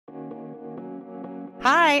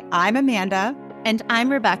Hi, I'm Amanda. And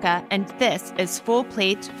I'm Rebecca, and this is Full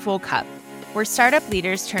Plate, Full Cup. We're startup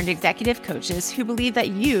leaders turned executive coaches who believe that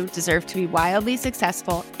you deserve to be wildly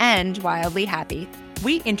successful and wildly happy.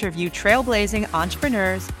 We interview trailblazing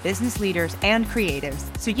entrepreneurs, business leaders, and creatives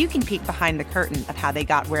so you can peek behind the curtain of how they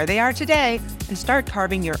got where they are today and start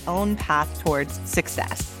carving your own path towards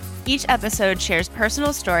success. Each episode shares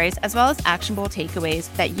personal stories as well as actionable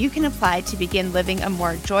takeaways that you can apply to begin living a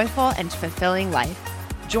more joyful and fulfilling life.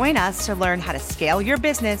 Join us to learn how to scale your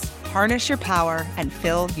business, harness your power, and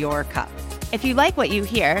fill your cup. If you like what you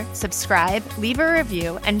hear, subscribe, leave a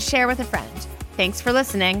review, and share with a friend. Thanks for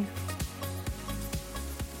listening.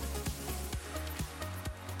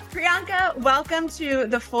 Priyanka, welcome to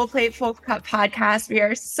the Full Plate, Full Cup podcast. We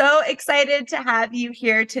are so excited to have you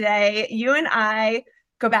here today. You and I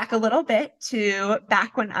go back a little bit to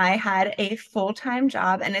back when I had a full-time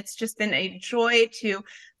job, and it's just been a joy to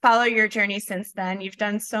follow your journey since then. You've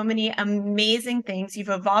done so many amazing things. You've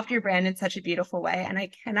evolved your brand in such a beautiful way, and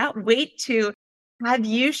I cannot wait to have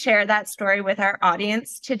you share that story with our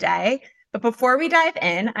audience today. But before we dive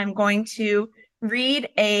in, I'm going to read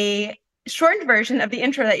a shortened version of the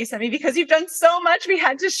intro that you sent me because you've done so much. We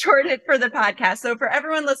had to shorten it for the podcast. So for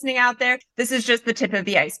everyone listening out there, this is just the tip of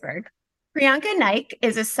the iceberg. Priyanka Naik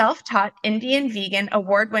is a self-taught Indian vegan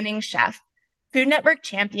award-winning chef, Food Network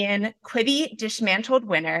champion, Quibi Dismantled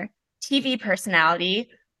winner, TV personality,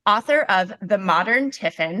 author of The Modern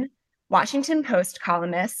Tiffin, Washington Post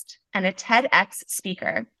columnist, and a TEDx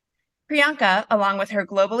speaker. Priyanka, along with her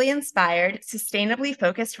globally inspired, sustainably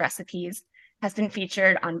focused recipes, has been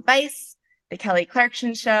featured on Vice, The Kelly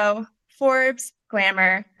Clarkson Show, Forbes,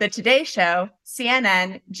 Glamour, The Today Show,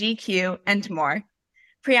 CNN, GQ, and more.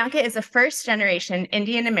 Priyanka is a first-generation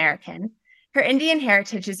Indian American. Her Indian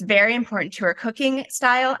heritage is very important to her cooking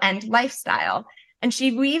style and lifestyle, and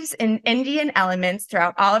she weaves in Indian elements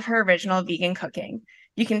throughout all of her original vegan cooking.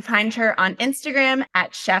 You can find her on Instagram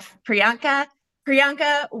at Chef Priyanka.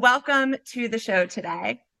 Priyanka, welcome to the show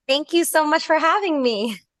today. Thank you so much for having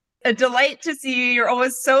me. A delight to see you. You're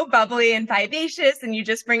always so bubbly and vivacious, and you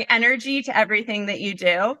just bring energy to everything that you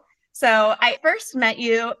do. So I first met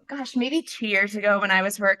you, maybe 2 years ago when I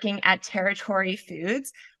was working at Territory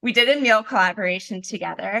Foods. We did a meal collaboration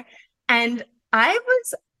together, and I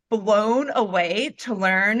was blown away to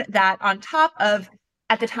learn that on top of,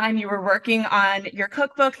 at the time you were working on your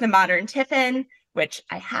cookbook, The Modern Tiffin, which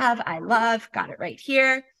I love, got it right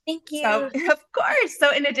here. Thank you. So, of course.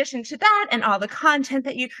 So in addition to that and all the content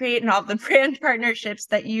that you create and all the brand partnerships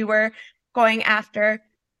that you were going after,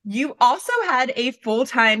 you also had a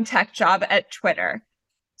full-time tech job at Twitter.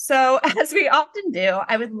 So as we often do,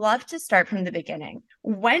 I would love to start from the beginning.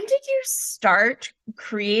 When did you start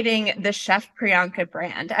creating the Chef Priyanka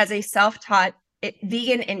brand as a self-taught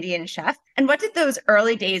vegan Indian chef? And what did those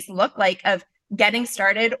early days look like of getting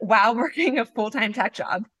started while working a full-time tech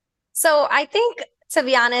job? So I think, to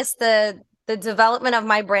be honest, the development of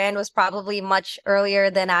my brand was probably much earlier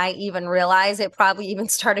than I even realized. It probably even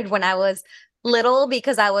started when I was little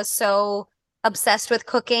because I was so obsessed with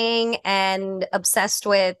cooking and obsessed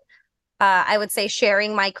with, I would say,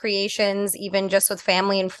 sharing my creations, even just with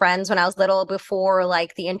family and friends when I was little, before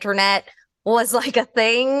like the internet was like a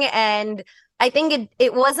thing. And I think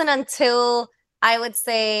it wasn't until, I would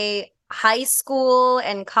say, high school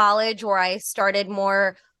and college where I started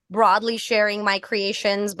more broadly sharing my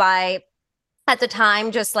creations by, at the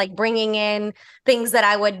time, just like bringing in things that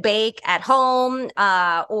I would bake at home,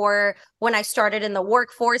 or when I started in the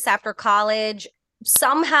workforce after college,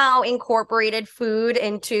 somehow incorporated food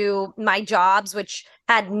into my jobs, which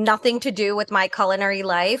had nothing to do with my culinary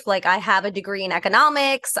life. Like, I have a degree in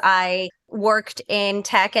economics. I worked in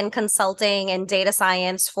tech and consulting and data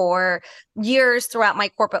science for years throughout my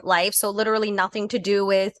corporate life. So literally nothing to do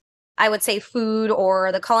with, I would say, food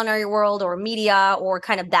or the culinary world or media or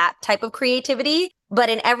kind of that type of creativity. But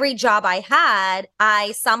in every job I had,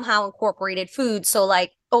 I somehow incorporated food. So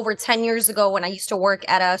like over 10 years ago, when I used to work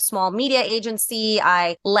at a small media agency,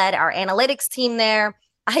 I led our analytics team there.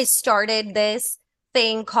 I started this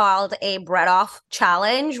thing called a bread off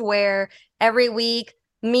challenge, where every week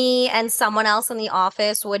me and someone else in the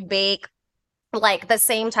office would bake like the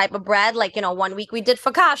same type of bread. Like, 1 week we did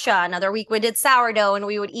focaccia, another week we did sourdough, and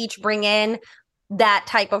we would each bring in that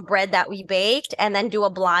type of bread that we baked and then do a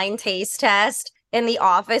blind taste test in the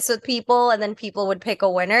office with people, and then people would pick a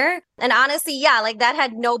winner. And honestly, yeah, like that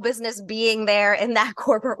had no business being there in that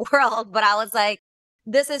corporate world, but I was like,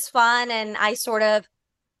 this is fun. And I sort of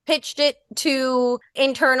pitched it to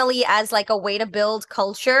internally as like a way to build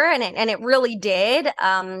culture, and it really did.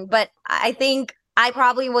 But I think I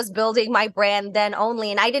probably was building my brand then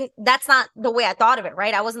only. And that's not the way I thought of it,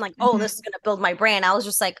 right? I wasn't like, oh, this is going to build my brand. I was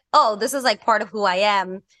just like, oh, this is like part of who I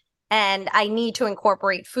am. And I need to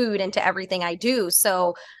incorporate food into everything I do.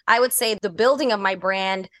 So I would say the building of my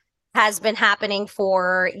brand has been happening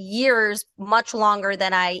for years, much longer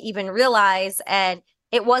than I even realized. And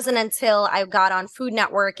it wasn't until I got on Food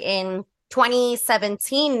Network in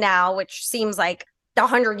 2017 now, which seems like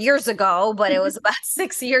 100 years ago, but it was about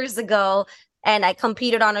 6 years ago. And I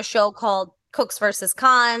competed on a show called Cooks versus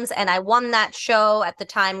Cons, and I won that show at the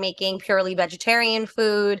time making purely vegetarian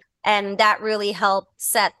food. And that really helped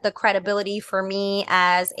set the credibility for me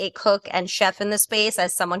as a cook and chef in the space,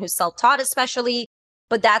 as someone who's self-taught especially.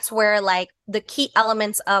 But that's where like the key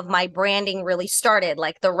elements of my branding really started,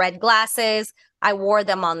 like the red glasses. I wore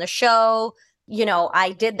them on the show.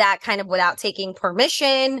 I did that kind of without taking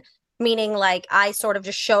permission, meaning like I sort of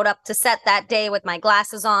just showed up to set that day with my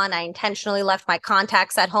glasses on. I intentionally left my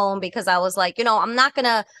contacts at home because I was like, I'm not going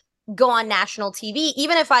to go on national TV.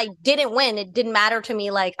 Even if I didn't win, it didn't matter to me.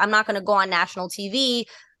 Like, I'm not going to go on national TV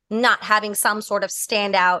not having some sort of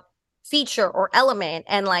standout feature or element.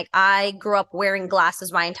 And like, I grew up wearing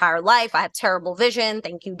glasses my entire life. I have terrible vision.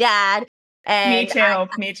 Thank you, Dad. And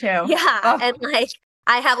Me too. Yeah. Oh. And like,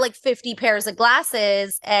 I have like 50 pairs of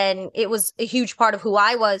glasses, and it was a huge part of who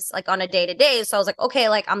I was like on a day to day. So I was like, okay,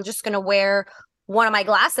 like I'm just going to wear one of my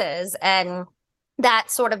glasses. And that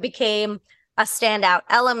sort of became a standout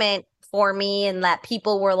element for me, and that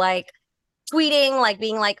people were like tweeting, like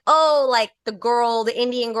being like, oh, like the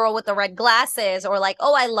Indian girl with the red glasses, or like,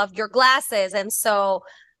 oh, I loved your glasses. And so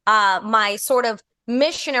my sort of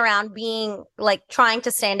mission around being like trying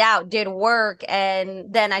to stand out did work.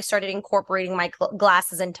 And then I started incorporating my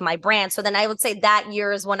glasses into my brand. So then I would say that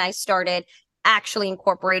year is when I started actually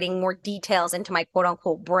incorporating more details into my quote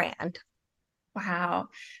unquote brand. Wow.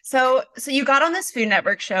 So you got on this Food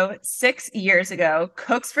Network show 6 years ago,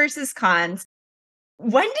 Cooks versus Cons.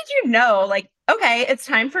 When did you know, like, okay, it's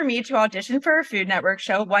time for me to audition for a Food Network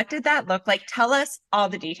show? What did that look like? Tell us all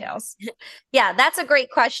the details. Yeah, that's a great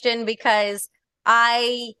question, because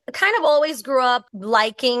I kind of always grew up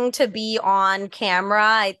liking to be on camera.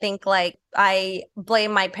 I think like I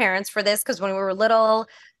blame my parents for this, because when we were little,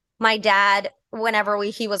 my dad, whenever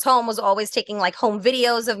he was home, was always taking like home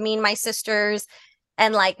videos of me and my sisters.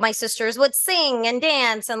 And like my sisters would sing and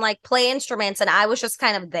dance and like play instruments. And I was just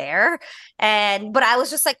kind of there. But I was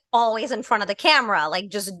just like always in front of the camera, like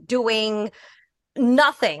just doing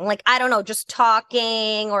nothing. Like, I don't know, just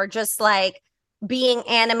talking or just like being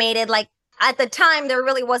animated. Like at the time, there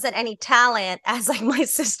really wasn't any talent as like my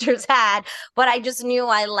sisters had, but I just knew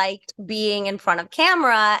I liked being in front of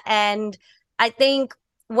camera. And I think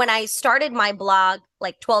when I started my blog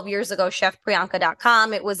like 12 years ago,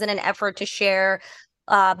 chefpriyanka.com, it was in an effort to share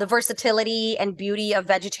the versatility and beauty of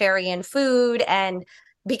vegetarian food. And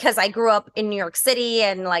because I grew up in New York City,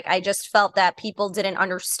 and like I just felt that people didn't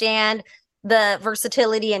understand the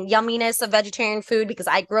versatility and yumminess of vegetarian food, because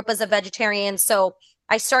I grew up as a vegetarian. So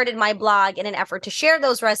I started my blog in an effort to share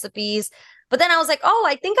those recipes. But then I was like, oh,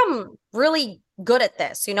 I think I'm really good at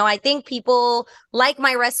this. I think people like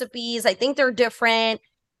my recipes. I think they're different.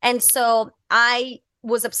 And so I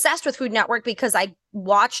was obsessed with Food Network because I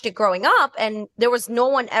watched it growing up, and there was no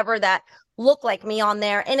one ever that looked like me on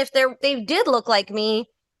there. And if they did look like me,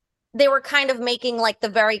 they were kind of making like the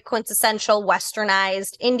very quintessential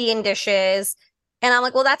westernized Indian dishes. And I'm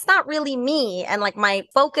like, well, that's not really me. And like my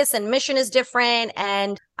focus and mission is different.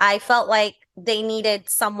 And I felt like they needed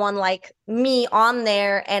someone like me on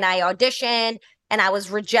there. And I auditioned, and I was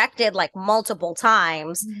rejected like multiple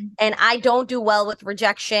times. Mm-hmm. And I don't do well with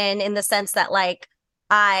rejection, in the sense that like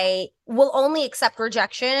I will only accept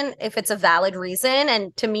rejection if it's a valid reason.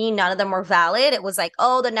 And to me, none of them were valid. It was like,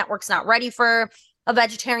 oh, the network's not ready for a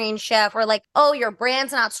vegetarian chef, or like, oh, your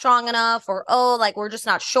brand's not strong enough, or oh, like we're just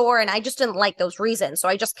not sure. And I just didn't like those reasons. So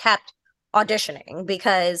I just kept auditioning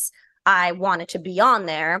because I wanted to be on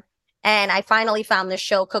there. And I finally found this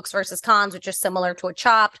show, Cooks versus Cons, which is similar to a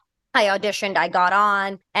Chopped. I auditioned, I got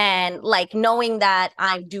on, and like knowing that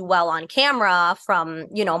I do well on camera from,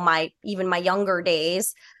 my younger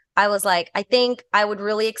days, I was like, I think I would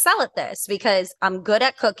really excel at this because I'm good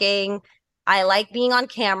at cooking. I like being on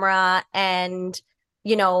camera, and,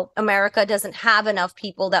 America doesn't have enough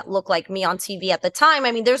people that look like me on TV at the time.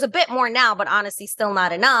 I mean, there's a bit more now, but honestly, still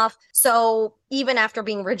not enough. So even after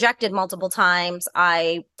being rejected multiple times,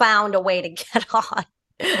 I found a way to get on.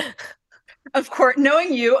 Of course,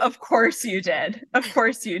 knowing you, of course you did. Of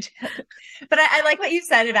course you did. But I like what you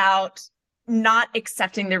said about not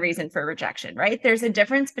accepting the reason for rejection, right? There's a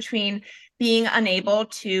difference between being unable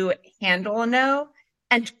to handle a no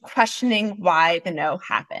and questioning why the no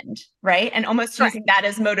happened, right? And almost using that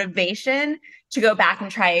as motivation to go back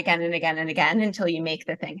and try again and again and again until you make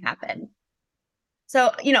the thing happen.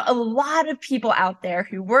 So, a lot of people out there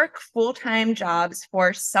who work full-time jobs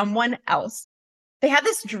for someone else, they have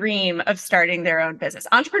this dream of starting their own business.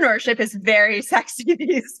 Entrepreneurship is very sexy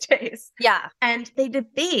these days. Yeah. And they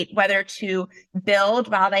debate whether to build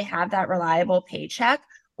while they have that reliable paycheck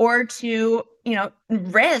or to,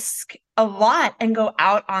 risk a lot and go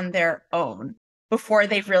out on their own before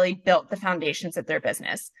they've really built the foundations of their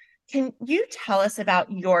business. Can you tell us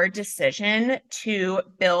about your decision to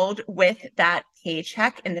build with that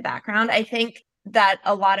paycheck in the background? I think that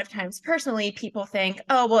a lot of times personally, people think,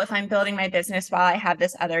 oh, well, if I'm building my business while I have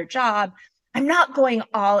this other job, I'm not going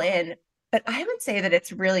all in. But I would say that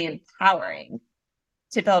it's really empowering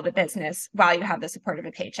to build a business while you have the support of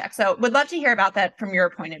a paycheck. So would love to hear about that from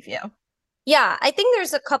your point of view. Yeah, I think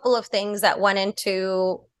there's a couple of things that went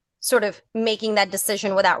into sort of making that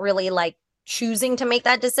decision without really like choosing to make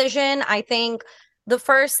that decision. I think the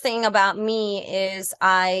first thing about me is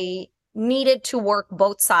I needed to work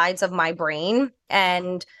both sides of my brain.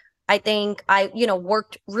 And I think I,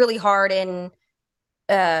 worked really hard in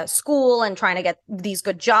school and trying to get these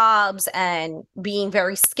good jobs and being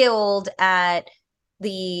very skilled at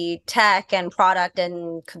the tech and product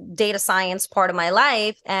and data science part of my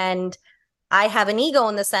life. And I have an ego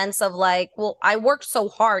in the sense of like, well, I worked so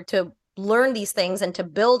hard to learn these things and to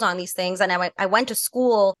build on these things. And I went to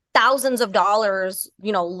school, thousands of dollars,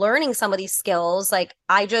 learning some of these skills. Like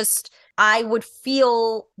I would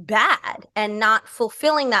feel bad and not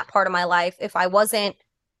fulfilling that part of my life if I wasn't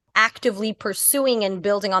actively pursuing and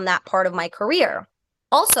building on that part of my career.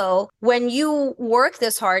 Also, when you work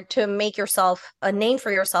this hard to make yourself a name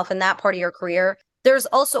for yourself in that part of your career, there's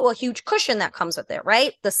also a huge cushion that comes with it,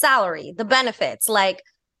 right? The salary, the benefits. Like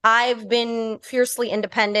I've been fiercely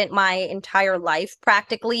independent my entire life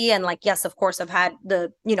practically. And like, yes, of course, I've had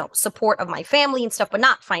the, support of my family and stuff, but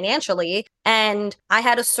not financially. And I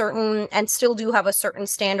had a certain and still do have a certain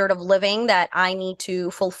standard of living that I need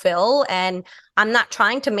to fulfill. And I'm not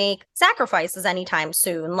trying to make sacrifices anytime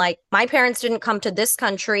soon. Like my parents didn't come to this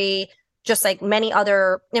country just like many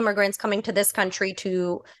other immigrants coming to this country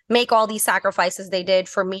to make all these sacrifices they did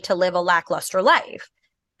for me to live a lackluster life.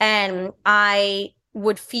 And I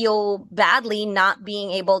would feel badly not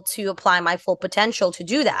being able to apply my full potential to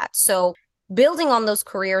do that. So building on those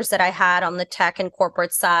careers that I had on the tech and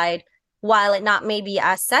corporate side, while it not maybe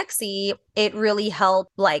as sexy, it really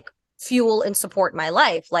helped like fuel and support my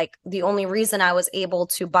life. Like the only reason I was able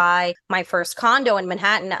to buy my first condo in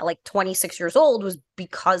Manhattan at like 26 years old was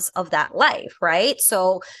because of that life, right?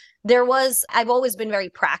 So I've always been very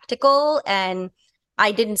practical and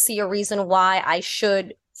I didn't see a reason why I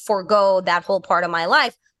should forego that whole part of my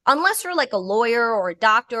life unless you're like a lawyer or a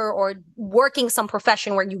doctor or working some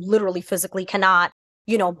profession where you literally physically cannot,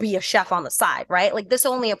 be a chef on the side, right? Like this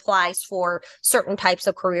only applies for certain types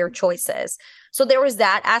of career choices. So there was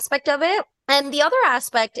that aspect of it. And the other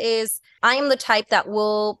aspect is I am the type that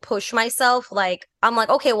will push myself. Like, I'm like,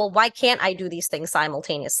 okay, well, why can't I do these things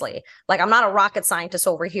simultaneously? Like, I'm not a rocket scientist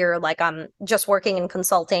over here. Like, I'm just working in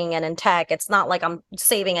consulting and in tech. It's not like I'm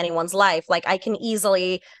saving anyone's life. Like, I can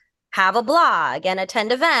easily have a blog and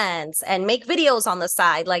attend events and make videos on the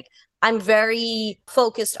side. Like, I'm very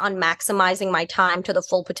focused on maximizing my time to the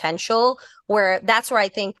full potential, where that's where I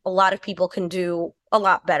think a lot of people can do a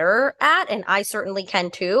lot better at. And I certainly can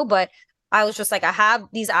too. But I was just like, I have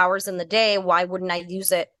these hours in the day. Why wouldn't I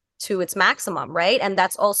use it to its maximum? Right. And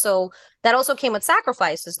that also came with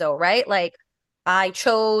sacrifices though, right? Like I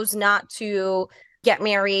chose not to get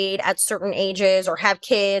married at certain ages or have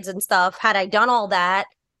kids and stuff. Had I done all that,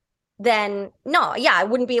 then no, yeah, I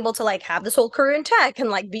wouldn't be able to like have this whole career in tech and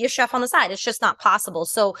like be a chef on the side. It's just not possible.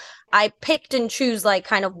 So I picked and choose like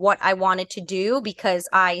kind of what I wanted to do because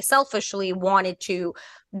I selfishly wanted to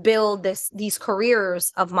build these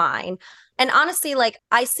careers of mine. And honestly, like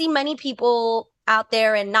I see many people out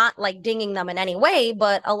there and not like dinging them in any way,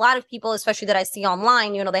 but a lot of people, especially that I see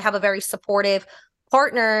online, they have a very supportive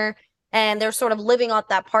partner and they're sort of living off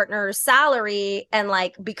that partner's salary. And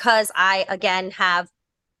like, because I, again, have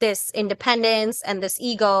this independence and this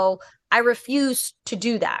ego, I refuse to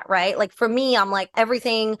do that, right? Like for me, I'm like,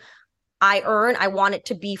 everything I earn, I want it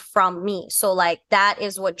to be from me. So like that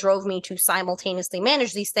is what drove me to simultaneously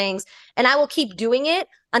manage these things. And I will keep doing it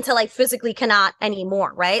until I physically cannot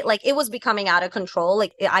anymore, right? Like it was becoming out of control.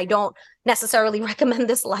 Like I don't necessarily recommend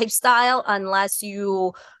this lifestyle unless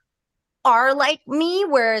you are like me,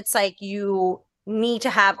 where it's like you need to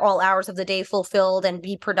have all hours of the day fulfilled and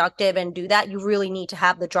be productive and do that. You really need to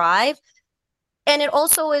have the drive. And it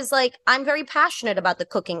also is like, I'm very passionate about the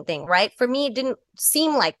cooking thing, right? For me, it didn't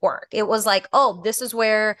seem like work. It was like, oh, this is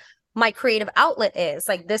where my creative outlet is.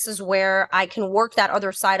 Like, this is where I can work that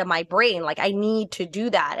other side of my brain. Like, I need to do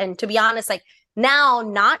that. And to be honest, like now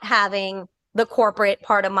not having the corporate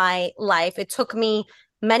part of my life, it took me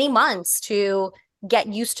many months to get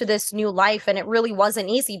used to this new life. And it really wasn't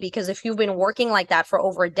easy, because if you've been working like that for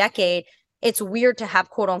over a decade, it's weird to have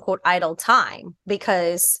quote unquote idle time,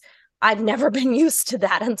 because I've never been used to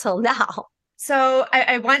that until now. So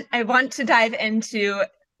I want to dive into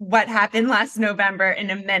what happened last November in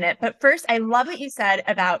a minute. But first, I love what you said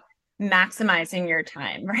about maximizing your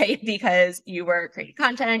time, right? Because you were creating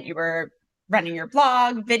content, you were running your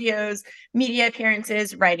blog, videos, media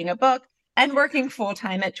appearances, writing a book, and working full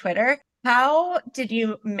time at Twitter. How did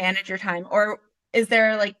you manage your time? Or is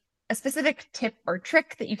there like a specific tip or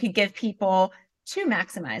trick that you could give people to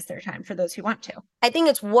maximize their time for those who want to? I think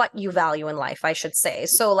it's what you value in life, I should say.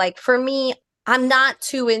 So like for me, I'm not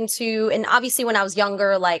too into, and obviously when I was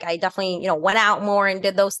younger, like I definitely, went out more and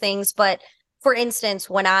did those things. But for instance,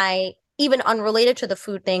 when I, even unrelated to the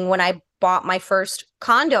food thing, when I bought my first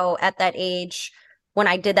condo at that age, when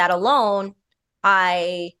I did that alone,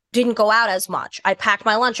 I didn't go out as much. I packed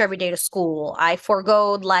my lunch every day to school. I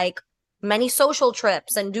forgoed like many social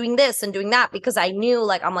trips and doing this and doing that, because I knew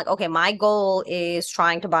like, I'm like, okay, my goal is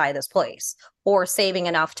trying to buy this place or saving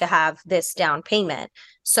enough to have this down payment.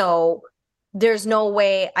 So there's no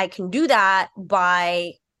way I can do that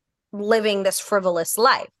by living this frivolous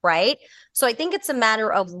life, right? So I think it's a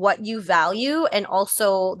matter of what you value and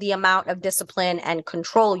also the amount of discipline and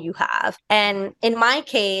control you have. And in my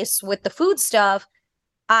case, with the food stuff,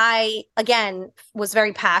 I, again, was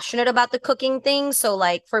very passionate about the cooking thing. So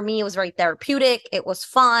like for me, it was very therapeutic. It was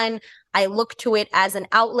fun. I looked to it as an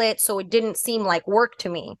outlet. So it didn't seem like work to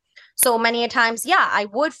me. So many a times, yeah, I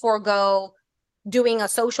would forego doing a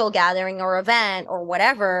social gathering or event or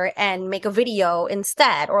whatever and make a video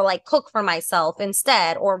instead, or like cook for myself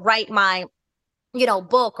instead, or write my,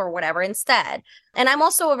 book or whatever instead. And I'm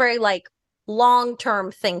also a very like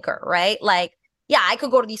long-term thinker, right? Like, yeah, I could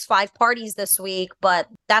go to these 5 parties this week, but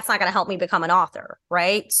that's not going to help me become an author,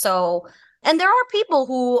 right? So, and there are people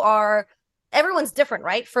who are, everyone's different,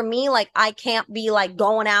 right? For me, like I can't be like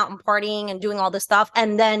going out and partying and doing all this stuff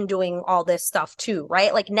and then doing all this stuff too,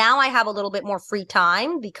 right? Like now I have a little bit more free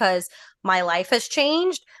time because my life has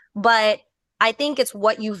changed, but I think it's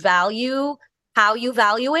what you value, how you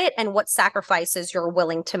value it, and what sacrifices you're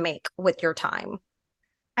willing to make with your time.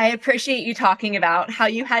 I appreciate you talking about how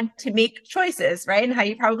you had to make choices, right? And how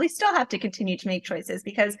you probably still have to continue to make choices,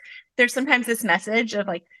 because there's sometimes this message of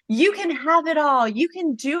like, you can have it all, you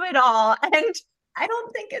can do it all. And I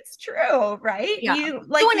don't think it's true, right? Yeah. You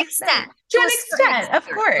like to an extent. To an extent, of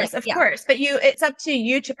course, like, of course. But it's up to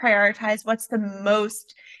you to prioritize what's the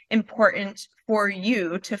most important for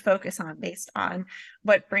you to focus on based on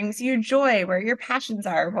what brings you joy, where your passions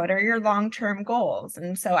are, what are your long-term goals.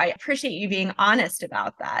 And so I appreciate you being honest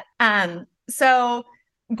about that. So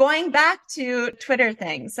going back to Twitter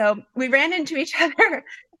things. So we ran into each other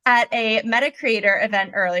at a Meta Creator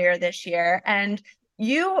event earlier this year, and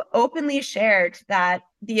you openly shared that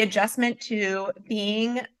the adjustment to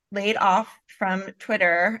being laid off from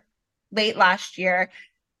Twitter late last year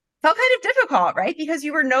felt kind of difficult, right? Because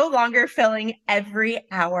you were no longer filling every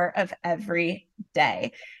hour of every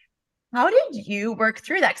day. How did you work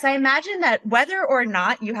through that? Because I imagine that whether or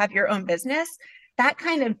not you have your own business, that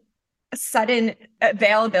kind of sudden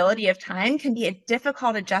availability of time can be a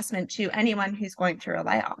difficult adjustment to anyone who's going through a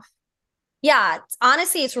layoff. Yeah,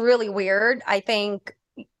 honestly, it's really weird. I think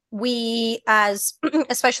we, as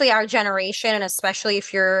especially our generation, and especially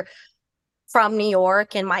if you're from New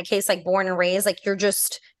York, in my case, like born and raised, like you're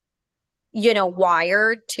just,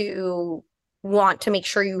 wired to want to make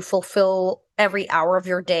sure you fulfill every hour of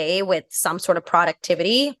your day with some sort of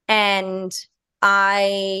productivity. And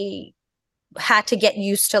I had to get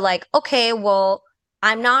used to like, okay, well,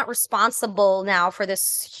 I'm not responsible now for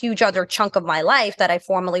this huge other chunk of my life that I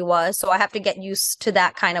formerly was. So I have to get used to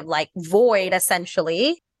that kind of like void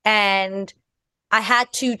essentially. And I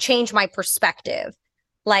had to change my perspective.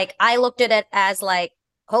 Like I looked at it as like,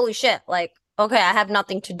 holy shit, like, okay, I have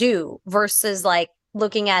nothing to do, versus like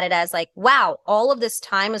looking at it as like, wow, all of this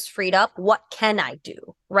time is freed up. What can I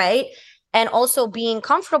do? Right. And also being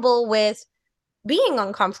comfortable with being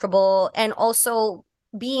uncomfortable, and also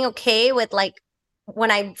being okay with like,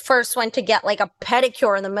 when I first went to get like a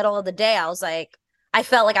pedicure in the middle of the day, I was like, I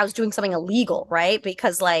felt like I was doing something illegal, right?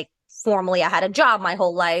 Because like formerly I had a job my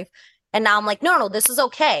whole life. And now I'm like, no, this is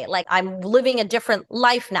okay. Like I'm living a different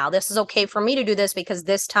life now. This is okay for me to do this because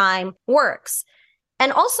this time works.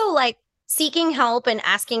 And also like seeking help and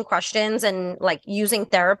asking questions and like using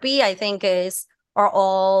therapy, I think are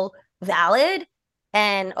all valid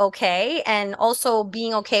and okay. And also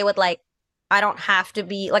being okay with like, I don't have to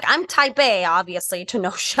be like, I'm type A, obviously, to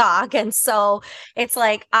no shock. And so it's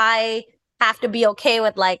like, I have to be okay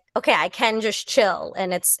with like, okay, I can just chill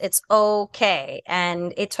and it's okay.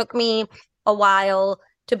 And it took me a while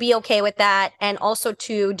to be okay with that and also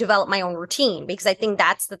to develop my own routine, because I think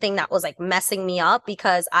that's the thing that was like messing me up,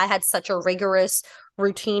 because I had such a rigorous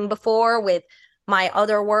routine before with my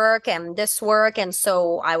other work and this work. And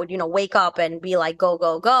so I would, wake up and be like, go,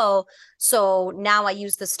 go, go. So now I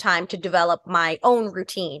use this time to develop my own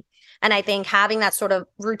routine. And I think having that sort of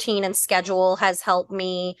routine and schedule has helped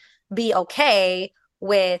me be okay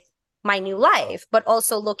with my new life, but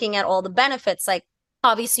also looking at all the benefits. Like,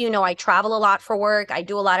 obviously, I travel a lot for work. I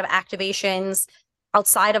do a lot of activations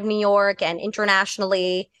outside of New York and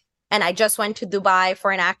internationally. And I just went to Dubai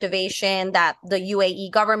for an activation that the UAE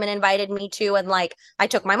government invited me to. And like, I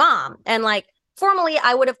took my mom. And like, formally,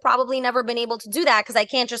 I would have probably never been able to do that because I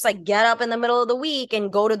can't just like get up in the middle of the week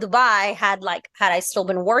and go to Dubai had I still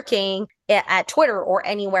been working at Twitter or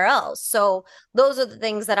anywhere else. So those are the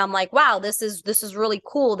things that I'm like, wow, this is really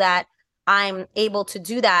cool that I'm able to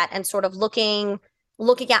do that, and sort of looking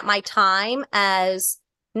at my time as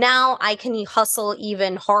now I can hustle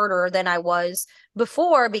even harder than I was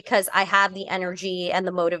before because I have the energy and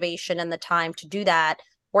the motivation and the time to do that.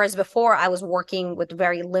 Whereas before I was working with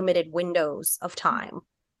very limited windows of time.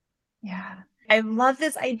 Yeah. I love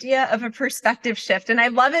this idea of a perspective shift, and I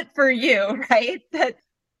love it for you, right? That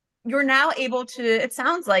you're now able to, it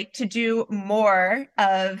sounds like, to do more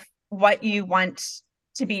of what you want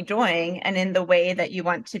to be doing and in the way that you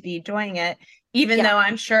want to be doing it, even though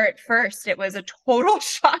I'm sure at first it was a total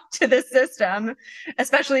shock to the system,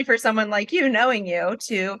 especially for someone like you, knowing you,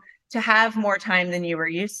 to have more time than you were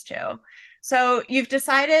used to. So you've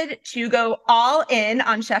decided to go all in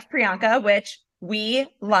on Chef Priyanka, which we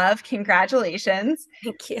love. Congratulations.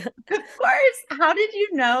 Thank you. Of course. How did you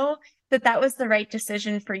know that was the right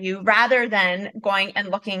decision for you rather than going and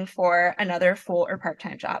looking for another full or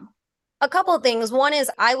part-time job? A couple of things. One is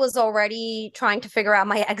I was already trying to figure out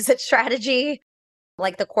my exit strategy,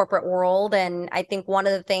 like the corporate world. And I think one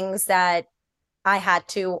of the things that I had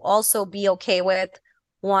to also be okay with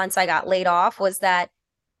once I got laid off was that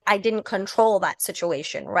I didn't control that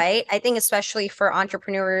situation, right? I think especially for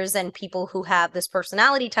entrepreneurs and people who have this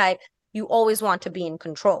personality type, you always want to be in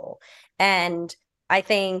control. And I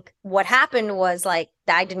think what happened was like,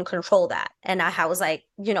 I didn't control that. And I was like,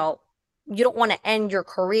 you don't want to end your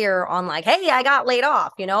career on like, hey, I got laid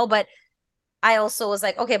off, but I also was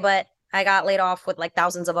like, okay, but I got laid off with like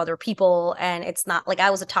thousands of other people. And it's not like I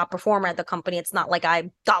was a top performer at the company. It's not like I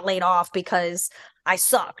got laid off because I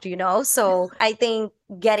sucked, So I think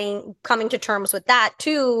coming to terms with that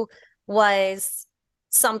too was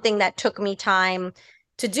something that took me time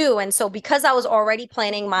to do. And so because I was already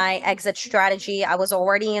planning my exit strategy, I was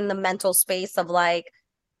already in the mental space of like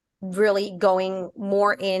really going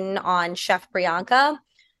more in on Chef Priyanka.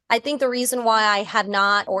 I think the reason why I have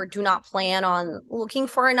not or do not plan on looking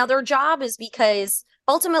for another job is because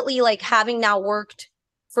ultimately, like having now worked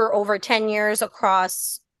for over 10 years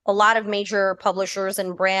across a lot of major publishers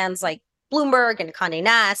and brands like Bloomberg and Condé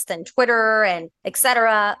Nast and Twitter and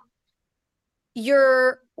etc.,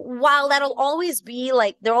 while that'll always be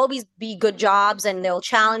like, there'll always be good jobs and they'll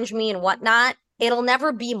challenge me and whatnot, it'll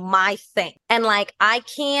never be my thing. And like, I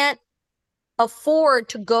can't afford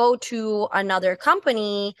to go to another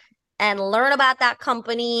company and learn about that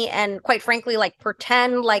company and quite frankly, like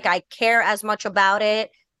pretend like I care as much about it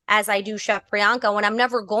as I do Chef Priyanka when I'm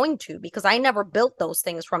never going to, because I never built those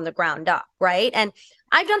things from the ground up, right? And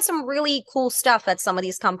I've done some really cool stuff at some of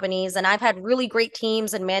these companies and I've had really great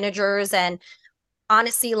teams and managers, and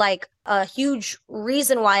honestly, like a huge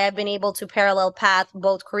reason why I've been able to parallel path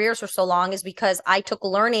both careers for so long is because I took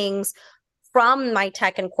learnings from my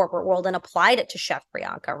tech and corporate world and applied it to Chef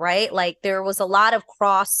Priyanka, right? Like there was a lot of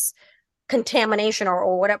cross contamination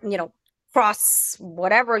or whatever, cross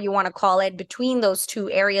whatever you want to call it between those two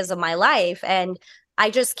areas of my life. And I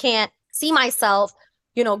just can't see myself,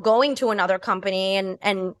 going to another company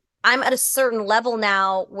and I'm at a certain level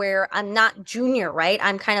now where I'm not junior, right?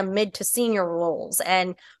 I'm kind of mid to senior roles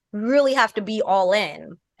and really have to be all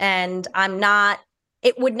in. And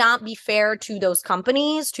it would not be fair to those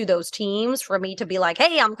companies, to those teams for me to be like,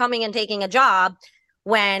 hey, I'm coming and taking a job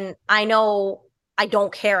when I know I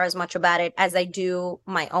don't care as much about it as I do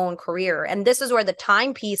my own career. And this is where the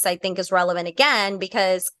time piece I think is relevant again,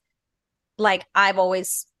 because like I've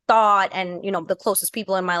always thought, and the closest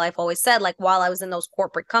people in my life always said, like while I was in those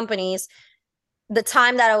corporate companies, the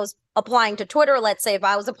time that I was applying to Twitter, let's say if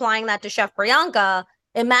I was applying that to Chef Priyanka,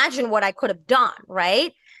 imagine what I could have done,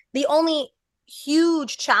 right? The only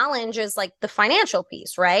huge challenge is like the financial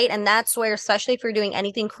piece, right? And that's where, especially if you're doing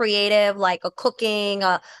anything creative, like a cooking,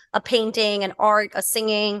 a painting, an art, a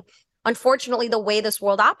singing, unfortunately, the way this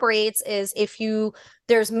world operates is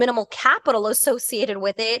there's minimal capital associated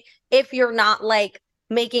with it if you're not like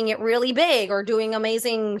making it really big or doing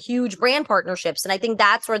amazing, huge brand partnerships. And I think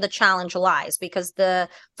that's where the challenge lies, because the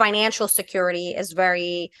financial security is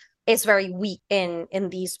very weak in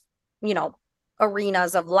these,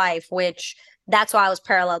 arenas of life, which that's why I was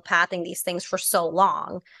parallel pathing these things for so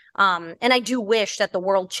long. And I do wish that the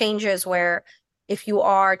world changes where if you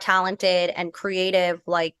are talented and creative,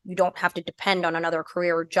 like you don't have to depend on another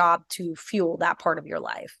career or job to fuel that part of your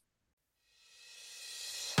life.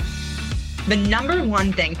 The number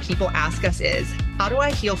one thing people ask us is, how do I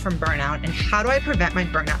heal from burnout and how do I prevent my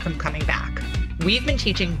burnout from coming back? We've been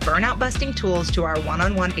teaching burnout busting tools to our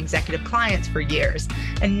one-on-one executive clients for years,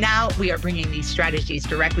 and now we are bringing these strategies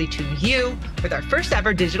directly to you with our first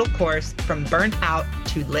ever digital course, From Burnt Out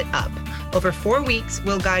to Lit Up. Over 4 weeks,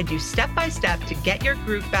 we'll guide you step by step to get your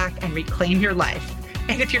groove back and reclaim your life.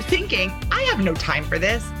 And if you're thinking, I have no time for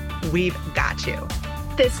this, we've got you.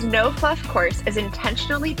 This no-fluff course is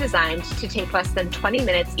intentionally designed to take less than 20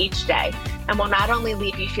 minutes each day and will not only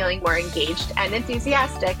leave you feeling more engaged and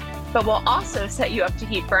enthusiastic, but will also set you up to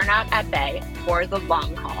keep burnout at bay for the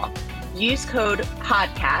long haul. Use code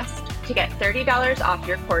PODCAST to get $30 off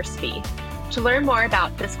your course fee. To learn more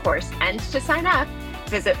about this course and to sign up,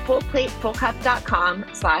 visit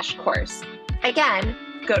fullplatefullcup.com/course. Again,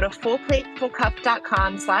 go to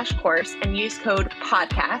fullplatefullcup.com/course and use code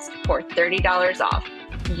PODCAST for $30 off.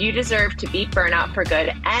 You deserve to beat burnout for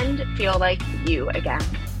good and feel like you again.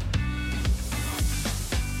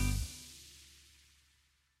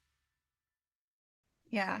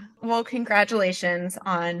 Yeah. Well, congratulations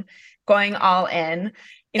on going all in.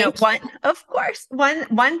 One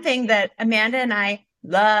thing that Amanda and I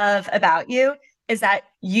love about you is that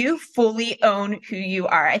you fully own who you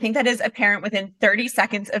are. I think that is apparent within 30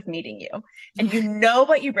 seconds of meeting you. And you know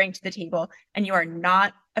what you bring to the table and you are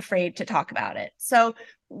not afraid to talk about it. So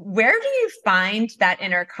where do you find that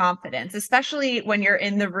inner confidence, especially when you're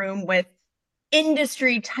in the room with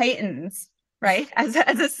industry titans, right? As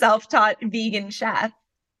a self-taught vegan chef.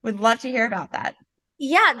 Would love to hear about that.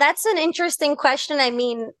 Yeah, that's an interesting question. I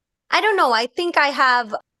mean, I don't know. I think I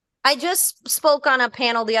just spoke on a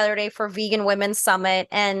panel the other day for Vegan Women's Summit,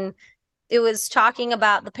 and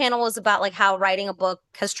the panel was about like how writing a book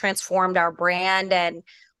has transformed our brand. And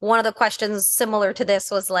one of the questions similar to this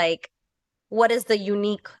was like, what is the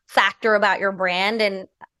unique factor about your brand? And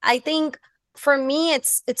I think for me,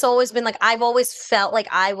 it's always been like, I've always felt like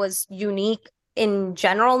I was unique in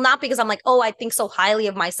general, not because I'm like, oh, I think so highly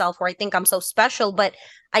of myself or I think I'm so special, but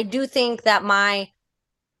I do think that my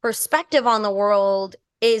perspective on the world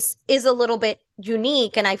is a little bit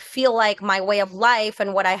unique. And I feel like my way of life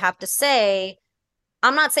and what I have to say,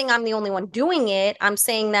 I'm not saying I'm the only one doing it. I'm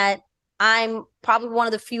saying that I'm probably one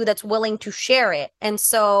of the few that's willing to share it. And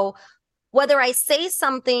so whether I say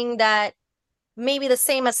something that may be the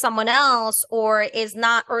same as someone else or is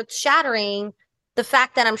not earth shattering, the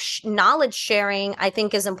fact that I'm knowledge sharing, I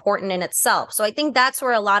think is important in itself. So I think that's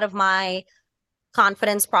where a lot of my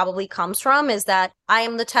confidence probably comes from, is that I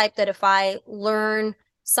am the type that if I learn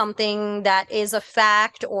something that is a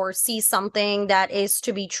fact or see something that is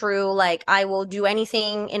to be true, like I will do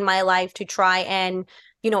anything in my life to try and,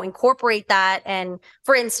 incorporate that. And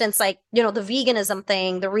for instance, like, the veganism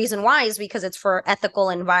thing, the reason why is because it's for ethical,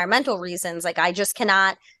 environmental reasons. Like I just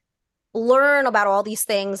cannot learn about all these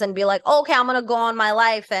things and be like, oh, okay, I'm going to go on my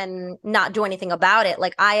life and not do anything about it.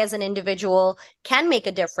 Like I, as an individual, can make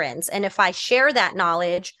a difference. And if I share that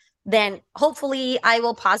knowledge, then hopefully I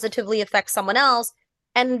will positively affect someone else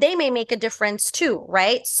and they may make a difference too,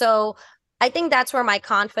 right? So I think that's where my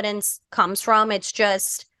confidence comes from. It's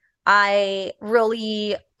just, I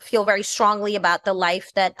really feel very strongly about the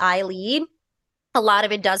life that I lead. A lot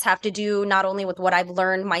of it does have to do not only with what I've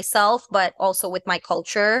learned myself, but also with my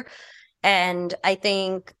culture. And I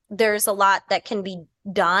think there's a lot that can be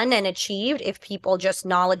done and achieved if people just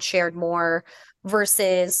knowledge shared more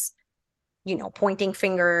versus, pointing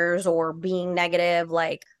fingers or being negative.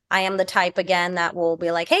 Like I am the type, again, that will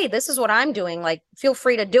be like, hey, this is what I'm doing. Like, feel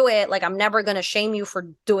free to do it. Like, I'm never going to shame you for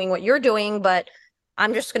doing what you're doing, but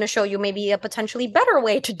I'm just going to show you maybe a potentially better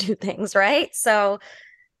way to do things. Right. So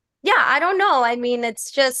yeah, I don't know. I mean,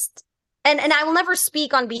 it's just, and I will never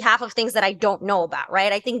speak on behalf of things that I don't know about.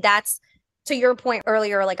 Right. I think that's, to your point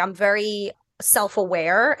earlier, like I'm very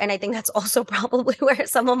self-aware. And I think that's also probably where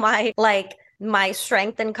some of my like my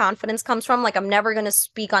strength and confidence comes from. Like, I'm never going to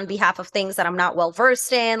speak on behalf of things that I'm not well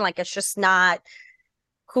versed in. Like, it's just not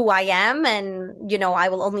who I am. And, I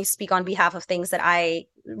will only speak on behalf of things that I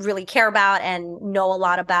really care about and know a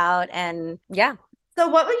lot about. And yeah. So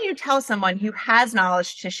what would you tell someone who has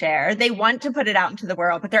knowledge to share? They want to put it out into the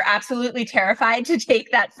world, but they're absolutely terrified to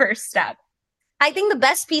take that first step. I think the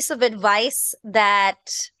best piece of advice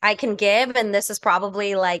that I can give, and this is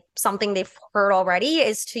probably like something they've heard already,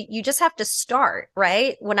 is you just have to start,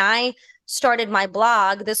 right? When I started my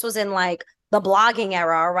blog, this was in like the blogging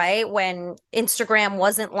era, right? When Instagram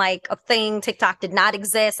wasn't like a thing, TikTok did not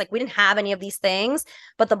exist. Like, we didn't have any of these things,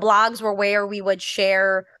 but the blogs were where we would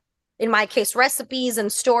share, in my case, recipes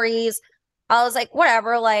and stories. I was like,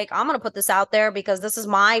 whatever, like, I'm going to put this out there because this is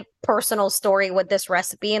my personal story with this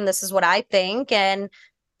recipe and this is what I think. And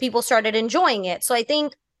people started enjoying it. So I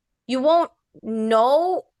think you won't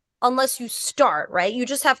know unless you start, right? You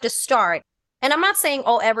just have to start. And I'm not saying,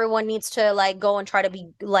 oh, everyone needs to like go and try to be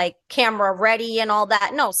like camera ready and all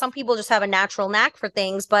that. No, some people just have a natural knack for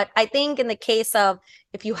things. But I think in the case of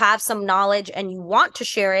if you have some knowledge and you want to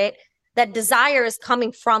share it, that desire is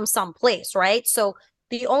coming from some place, right? So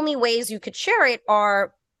the only ways you could share it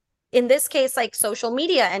are, in this case, like social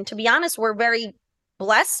media. And to be honest, we're very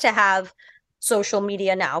blessed to have social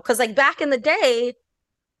media now. Because like back in the day,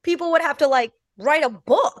 people would have to like write a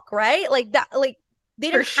book, right? Like that, like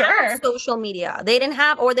they didn't have social media. They didn't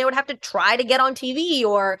have, or they would have to try to get on TV,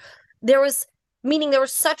 or there was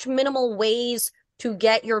such minimal ways to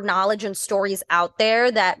get your knowledge and stories out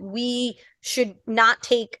there that we should not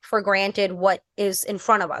take for granted what is in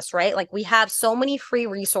front of us, right? Like, we have so many free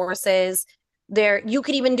resources there. You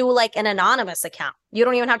could even do like an anonymous account. You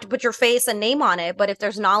don't even have to put your face and name on it, but if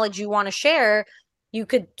there's knowledge you want to share, you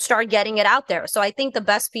could start getting it out there. So I think the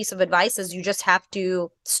best piece of advice is you just have to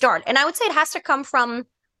start. And I would say it has to come from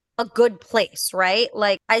a good place, right?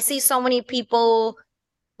 Like, I see so many people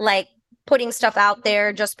like putting stuff out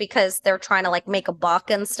there just because they're trying to like make a buck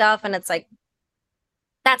and stuff. And it's like,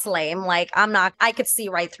 that's lame. Like, I could see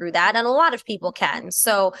right through that. And a lot of people can.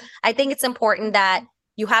 So I think it's important that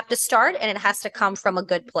you have to start and it has to come from a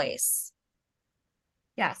good place.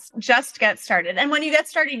 Yes, just get started. And when you get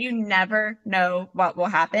started, you never know what will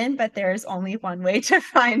happen, but there's only one way to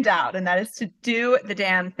find out, and that is to do the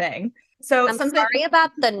damn thing. So I'm sorry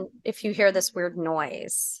about if you hear this weird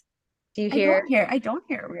noise. Do you hear? I don't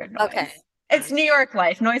hear weird noise. Okay. It's New York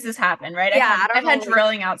life. Noises happen, right? Yeah, I've had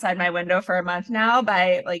drilling outside my window for a month now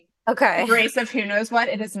by like the grace of who knows what.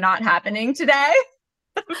 It is not happening today.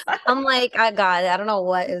 I'm like, I don't know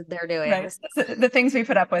what they're doing. Right. The things we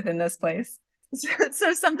put up with in this place.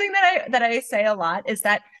 So something that I say a lot is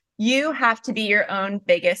that you have to be your own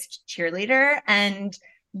biggest cheerleader, and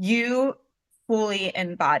you fully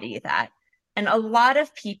embody that. And a lot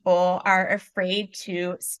of people are afraid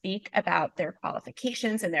to speak about their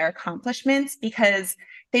qualifications and their accomplishments because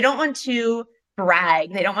they don't want to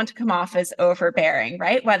brag. They don't want to come off as overbearing,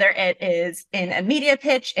 right? Whether it is in a media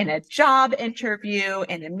pitch, in a job interview,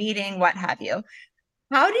 in a meeting, what have you.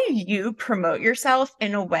 How do you promote yourself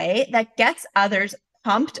in a way that gets others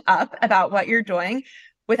pumped up about what you're doing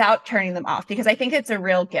without turning them off? Because I think it's a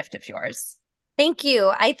real gift of yours. Thank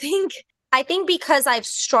you. I think because I've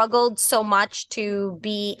struggled so much to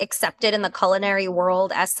be accepted in the culinary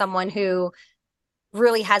world as someone who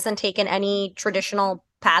really hasn't taken any traditional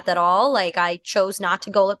path at all. Like, I chose not to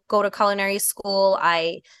go to culinary school.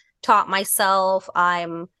 I taught myself.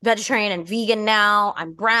 I'm vegetarian and vegan now.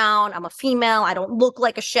 I'm brown. I'm a female. I don't look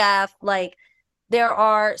like a chef. Like, there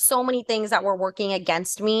are so many things that were working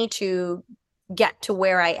against me to get to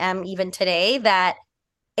where I am even today that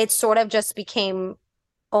it sort of just became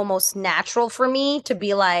almost natural for me to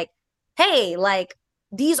be like, hey, like,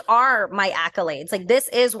 these are my accolades. Like, this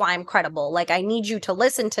is why I'm credible. Like, I need you to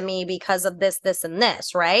listen to me because of this, this, and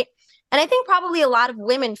this, right? And I think probably a lot of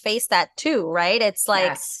women face that too, right? It's like,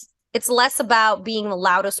 yes. It's less about being the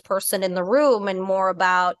loudest person in the room and more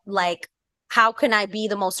about like, how can I be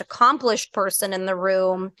the most accomplished person in the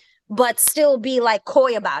room, but still be like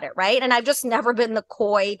coy about it, right? And I've just never been the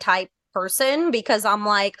coy type person because I'm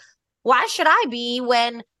like, why should I be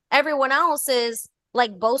when everyone else is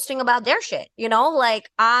like boasting about their shit? You know, like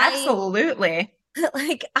absolutely.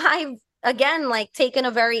 Like, I've again like taken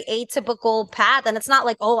a very atypical path, and it's not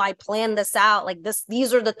like, oh, I planned this out. Like,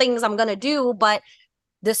 these are the things I'm gonna do, but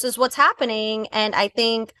this is what's happening. And I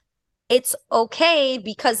think it's okay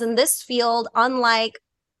because in this field, unlike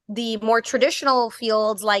the more traditional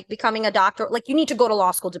fields, like becoming a doctor, like you need to go to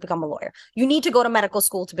law school to become a lawyer. You need to go to medical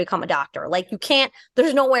school to become a doctor. Like, you can't,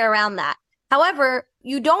 there's no way around that. However,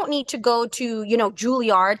 you don't need to go to,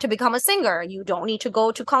 Juilliard to become a singer. You don't need to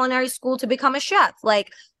go to culinary school to become a chef.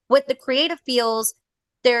 Like with the creative fields,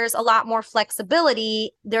 there's a lot more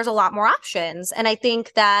flexibility. There's a lot more options. And I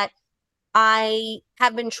think that I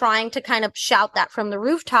have been trying to kind of shout that from the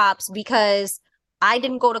rooftops because I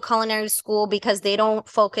didn't go to culinary school because they don't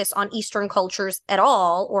focus on Eastern cultures at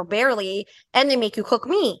all or barely, and they make you cook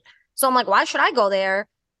meat. So I'm like, why should I go there?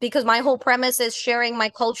 Because my whole premise is sharing my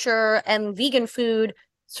culture and vegan food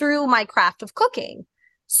through my craft of cooking.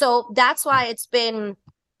 So that's why it's been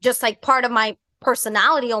just like part of my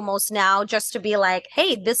personality almost now, just to be like,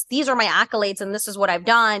 hey, these are my accolades and this is what I've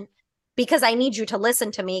done, because I need you to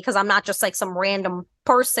listen to me, because I'm not just like some random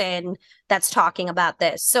person that's talking about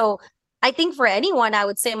this. So I think for anyone, I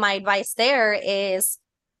would say my advice there is,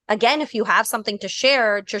 again, if you have something to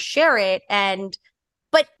share, just share it,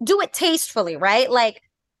 but do it tastefully, right? Like,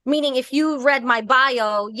 meaning if you read my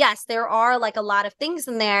bio, yes, there are like a lot of things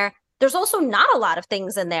in there. There's also not a lot of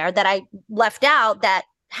things in there that I left out that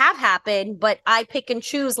have happened, but I pick and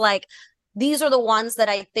choose, like, these are the ones that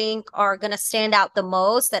I think are going to stand out the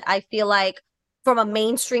most, that I feel like from a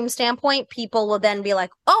mainstream standpoint, people will then be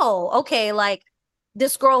like, oh, okay, like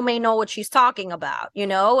this girl may know what she's talking about,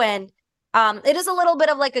 and it is a little bit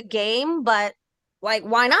of like a game, but like,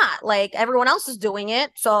 why not? Like everyone else is doing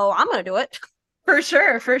it, so I'm going to do it. For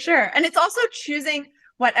sure, for sure. And it's also choosing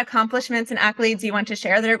what accomplishments and accolades you want to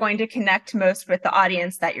share that are going to connect most with the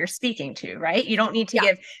audience that you're speaking to, right? You don't need to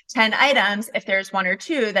give 10 items if there's one or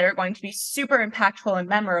two that are going to be super impactful and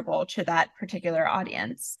memorable to that particular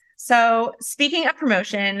audience. So speaking of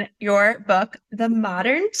promotion, your book, The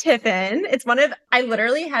Modern Tiffin, I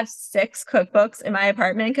literally have 6 cookbooks in my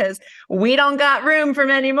apartment because we don't got room for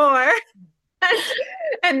many more.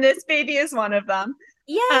 And this baby is one of them.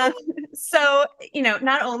 Yeah. So,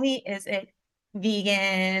 not only is it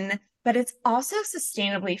vegan, but it's also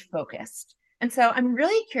sustainably focused. And so I'm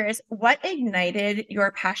really curious, what ignited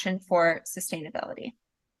your passion for sustainability?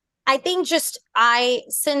 I think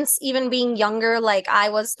since even being younger, like I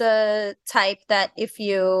was the type that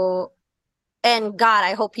and God,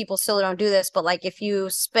 I hope people still don't do this, but like if you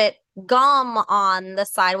spit gum on the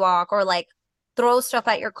sidewalk or like throw stuff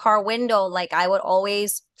at your car window, like I would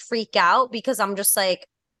always freak out, because I'm just like,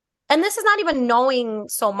 and this is not even knowing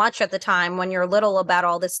so much at the time when you're little about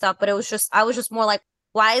all this stuff, but I was just more like,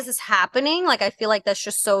 why is this happening? Like, I feel like that's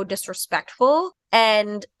just so disrespectful.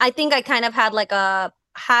 And I think I kind of had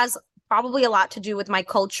has probably a lot to do with my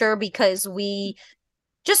culture, because we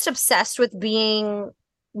just obsessed with being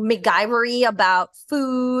MacGyvery about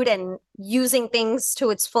food and using things to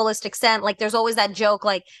its fullest extent. Like there's always that joke,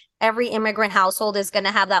 like every immigrant household is going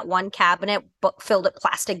to have that one cabinet filled with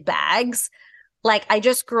plastic bags. Like I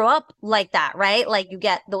just grew up like that, right? Like you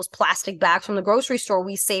get those plastic bags from the grocery store.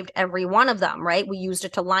 We saved every one of them, right? We used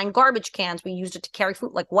it to line garbage cans. We used it to carry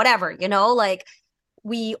food, like whatever, like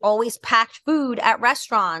we always packed food at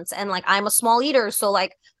restaurants. And like I'm a small eater, so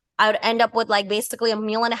like I would end up with like basically a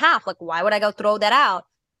meal and a half. Like why would I go throw that out?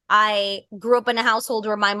 I grew up in a household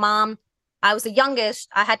where I was the youngest.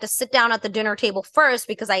 I had to sit down at the dinner table first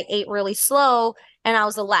because I ate really slow, and I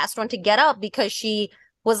was the last one to get up because she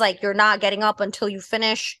was like, you're not getting up until you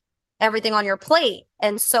finish everything on your plate.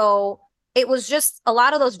 And so it was just a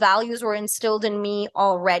lot of those values were instilled in me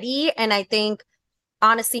already. And I think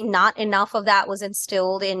honestly, not enough of that was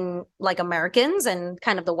instilled in like Americans and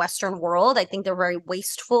kind of the Western world. I think they're very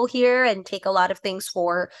wasteful here and take a lot of things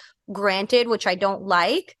for granted, which I don't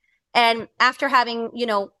like. And after having,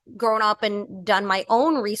 grown up and done my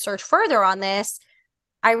own research further on this,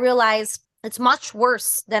 I realized it's much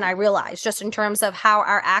worse than I realized, just in terms of how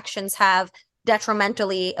our actions have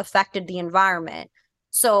detrimentally affected the environment.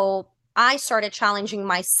 So I started challenging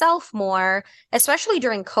myself more, especially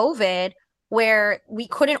during COVID, where we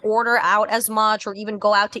couldn't order out as much or even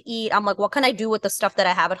go out to eat. I'm like, what can I do with the stuff that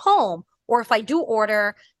I have at home? Or if I do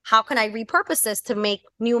order, how can I repurpose this to make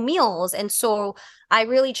new meals? And so I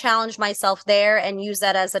really challenged myself there and use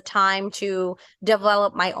that as a time to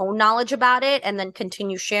develop my own knowledge about it and then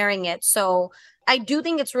continue sharing it. So I do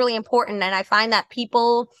think it's really important. And I find that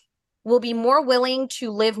people will be more willing to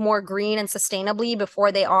live more green and sustainably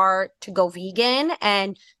before they are to go vegan.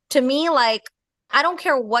 And to me, like, I don't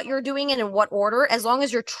care what you're doing and in what order, as long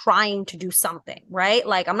as you're trying to do something, right?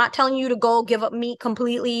 Like, I'm not telling you to go give up meat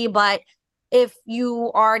completely, but if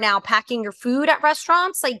you are now packing your food at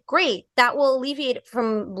restaurants, like, great, that will alleviate it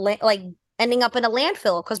from like ending up in a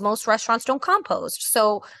landfill, because most restaurants don't compost.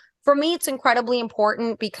 So for me, it's incredibly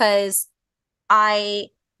important because I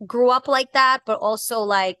grew up like that, but also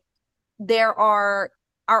like there are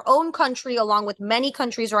our own country, along with many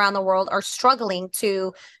countries around the world, are struggling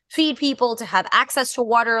to feed people, to have access to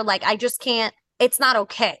water. Like, I just can't, it's not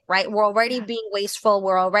okay, right? We're already being wasteful.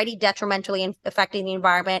 We're already detrimentally affecting the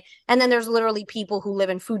environment. And then there's literally people who live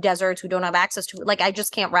in food deserts who don't have access to, like, I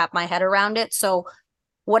just can't wrap my head around it. So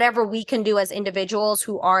whatever we can do as individuals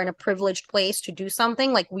who are in a privileged place to do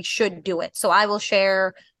something, like, we should do it. So I will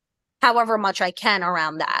share however much I can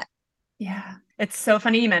around that. Yeah. It's so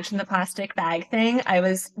funny you mentioned the plastic bag thing. I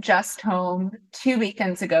was just home 2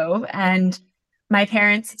 weekends ago, and my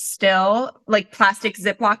parents still like plastic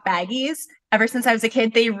Ziploc baggies. Ever since I was a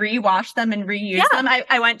kid, they rewash them and reuse them.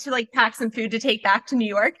 I went to like pack some food to take back to New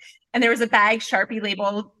York, and there was a bag Sharpie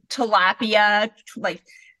labeled tilapia, like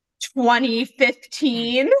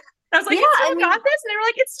 2015. I was like, Yeah, I got this. And they were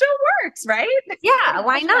like, it still works, right? Yeah,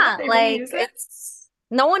 why not? Like, reuse it. it's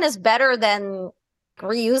no one is better than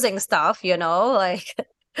reusing stuff, you know, like.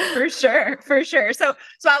 For sure, for sure. So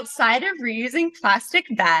outside of reusing plastic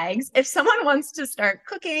bags, if someone wants to start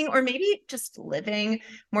cooking or maybe just living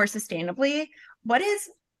more sustainably, what is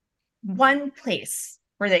one place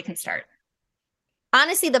where they can start?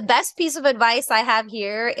 Honestly, the best piece of advice I have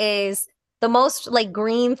here is the most like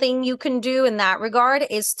green thing you can do in that regard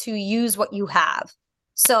is to use what you have.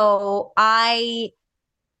 So I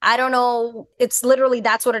don't know, it's literally,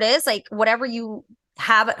 that's what it is. Like, whatever you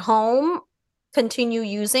have at home, continue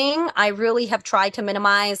using. I really have tried to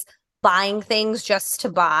minimize buying things just to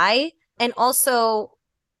buy, and also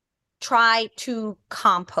try to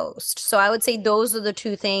compost. So I would say those are the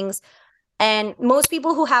two things. And most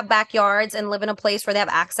people who have backyards and live in a place where they have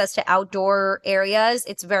access to outdoor areas,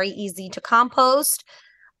 it's very easy to compost.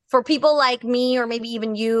 For people like me, or maybe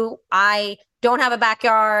even you, I don't have a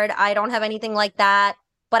backyard. I don't have anything like that,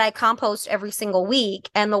 but I compost every single week.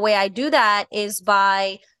 And the way I do that is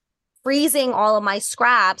by freezing all of my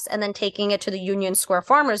scraps and then taking it to the Union Square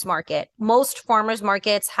Farmers Market. Most farmers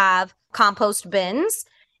markets have compost bins,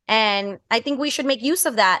 and I think we should make use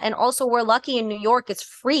of that. And also, we're lucky in New York, it's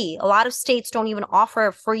free. A lot of states don't even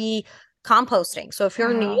offer free composting. So if you're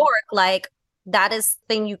in New York, like, that is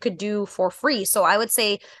thing you could do for free. So I would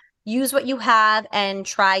say use what you have and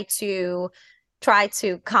try to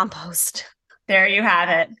compost. There you have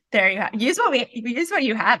it. There you have. Use what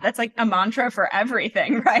you have. That's like a mantra for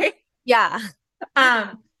everything, right? Yeah.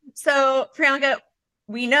 So Priyanka,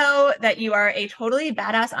 we know that you are a totally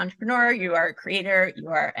badass entrepreneur. You are a creator, you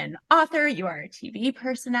are an author, you are a TV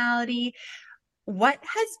personality. What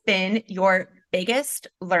has been your biggest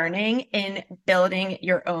learning in building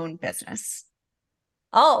your own business?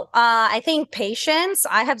 I think patience.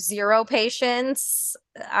 I have zero patience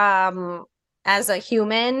as a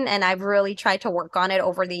human, and I've really tried to work on it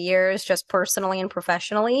over the years, just personally and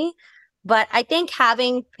professionally. But I think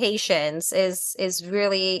having patience is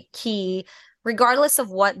really key, regardless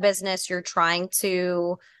of what business you're trying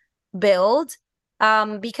to build.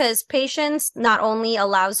 Because patience not only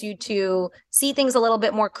allows you to see things a little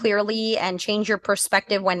bit more clearly and change your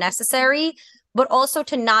perspective when necessary, but also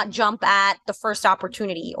to not jump at the first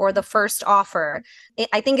opportunity or the first offer.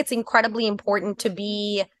 I think it's incredibly important to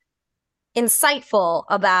be insightful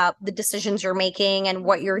about the decisions you're making and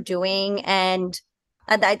what you're doing. And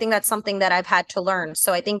I think that's something that I've had to learn.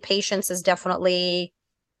 So I think patience is definitely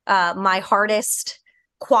my hardest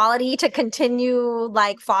quality to continue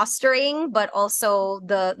like fostering, but also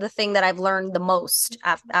the thing that I've learned the most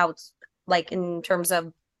out like in terms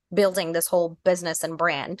of building this whole business and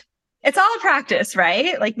brand. It's all a practice,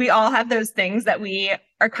 right? Like, we all have those things that we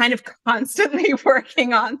are kind of constantly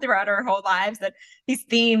working on throughout our whole lives, that these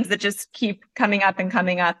themes that just keep coming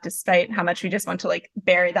up despite how much we just want to like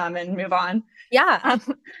bury them and move on. Yeah.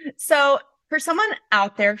 So for someone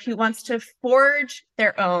out there who wants to forge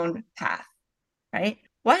their own path, right?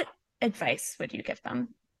 What advice would you give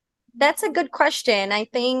them? That's a good question. I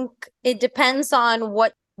think it depends on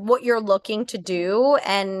what you're looking to do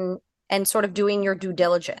and sort of doing your due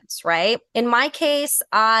diligence, right? In my case,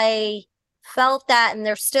 I felt that, and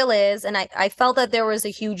there still is, and I felt that there was a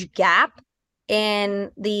huge gap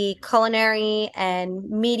in the culinary and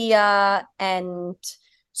media and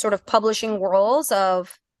sort of publishing worlds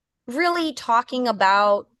of really talking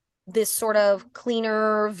about this sort of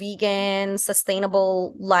cleaner, vegan,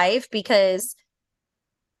 sustainable life. Because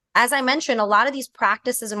as I mentioned, a lot of these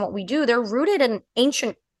practices and what we do, they're rooted in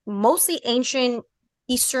mostly ancient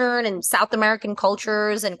Eastern and South American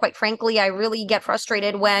cultures. And quite frankly, I really get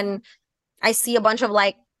frustrated when I see a bunch of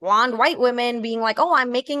like blonde white women being like, oh,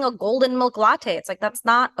 I'm making a golden milk latte. It's like, that's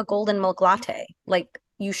not a golden milk latte. Like,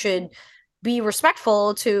 you should be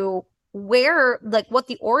respectful to where, like, what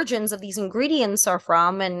the origins of these ingredients are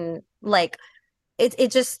from. And like,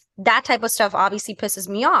 it just, that type of stuff obviously pisses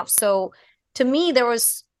me off. So to me, there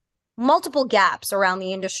was multiple gaps around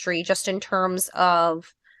the industry just in terms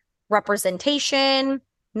of representation,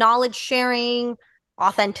 knowledge sharing,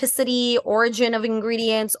 authenticity, origin of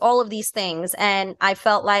ingredients, all of these things. And I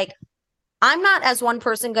felt like I'm not as one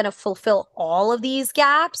person going to fulfill all of these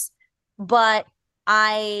gaps, but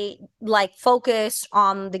I like focused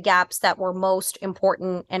on the gaps that were most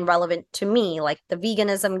important and relevant to me, like the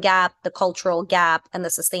veganism gap, the cultural gap, and the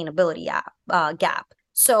sustainability gap.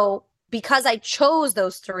 So because I chose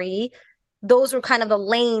those three, those were kind of the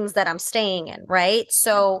lanes that I'm staying in, right?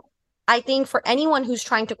 So I think for anyone who's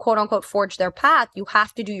trying to quote unquote forge their path, you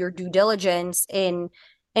have to do your due diligence in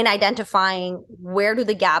identifying where do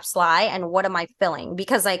the gaps lie and what am I filling?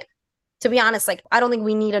 Because like, to be honest, like I don't think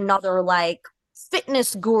we need another like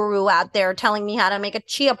fitness guru out there telling me how to make a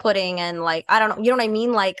chia pudding and like, I don't know, you know what I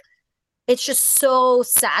mean? Like it's just so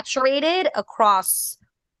saturated across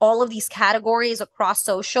all of these categories across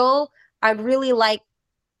social. I'd really like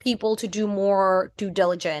people to do more due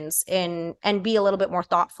diligence in and be a little bit more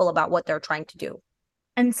thoughtful about what they're trying to do.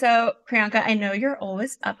 And so, Priyanka, I know you're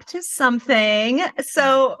always up to something.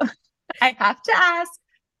 So I have to ask,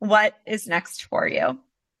 what is next for you?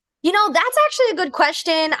 You know, that's actually a good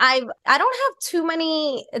question. I don't have too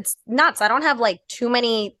many, it's nuts. I don't have like too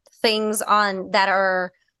many things on that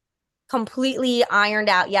are completely ironed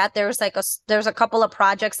out yet. There's a couple of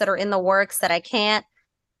projects that are in the works that I can't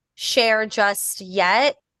share just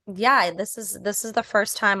yet. Yeah, this is the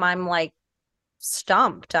first time I'm like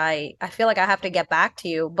stumped. I feel like I have to get back to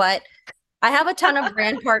you, but I have a ton of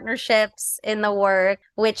brand partnerships in the work,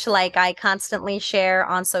 which like I constantly share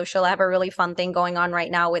on social. I have a really fun thing going on right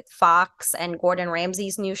now with Fox and Gordon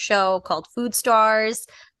Ramsay's new show called Food Stars.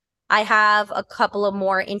 I have a couple of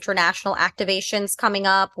more international activations coming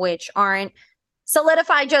up, which aren't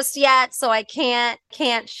solidified just yet, so I can't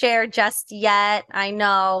share just yet. I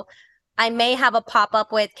know I may have a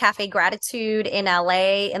pop-up with Cafe Gratitude in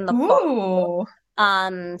LA in the fall.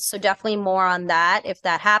 So definitely more on that if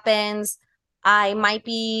that happens. I might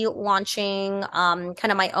be launching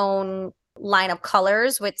kind of my own line of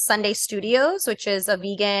colors with Sunday Studios, which is a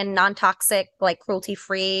vegan, non-toxic, like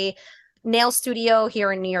cruelty-free nail studio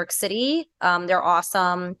here in New York City. They're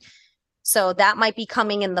awesome. So that might be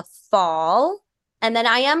coming in the fall. And then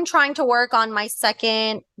I am trying to work on my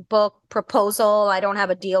second book proposal. I don't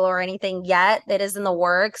have a deal or anything yet. It is in the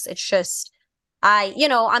works. It's just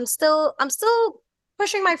I'm still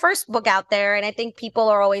pushing my first book out there. And I think people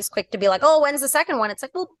are always quick to be like, oh, when's the second one? It's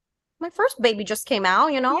like, well, my first baby just came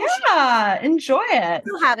out, you know? Yeah, enjoy it.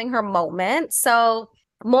 Still having her moment. So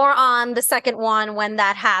more on the second one when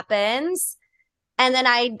that happens. And then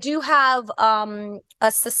I do have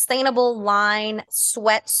a sustainable line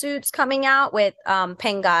sweatsuits coming out with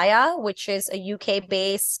Pangaya, which is a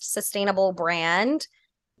UK-based sustainable brand.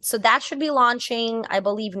 So that should be launching, I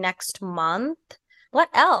believe, next month. What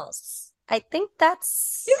else? I think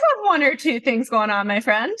that's... You have one or two things going on, my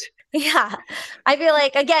friend. Yeah. I feel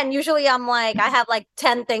like, again, usually I'm like, I have like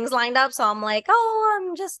 10 things lined up. So I'm like, oh,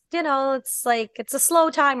 I'm just, it's like, it's a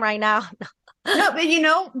slow time right now. No, but you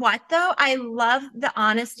know what, though? I love the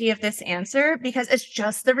honesty of this answer because it's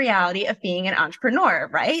just the reality of being an entrepreneur,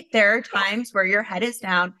 right? There are times where your head is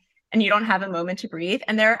down and you don't have a moment to breathe.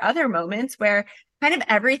 And there are other moments where kind of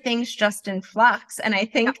everything's just in flux. And I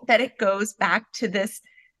think that it goes back to this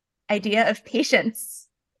idea of patience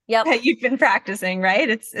that you've been practicing, right?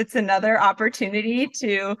 It's another opportunity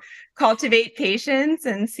to cultivate patience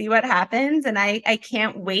and see what happens. And I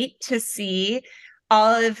can't wait to see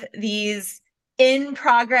all of these in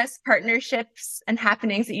progress partnerships and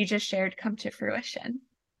happenings that you just shared come to fruition.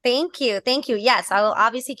 Thank you. Thank you. Yes, I will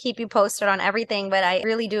obviously keep you posted on everything, but I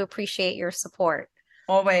really do appreciate your support.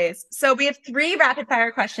 Always. So we have 3 rapid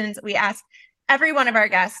fire questions we ask every one of our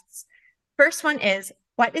guests. First one is,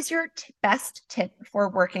 what is your best tip for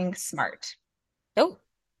working smart?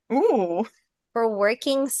 Ooh. For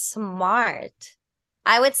working smart,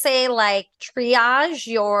 I would say like triage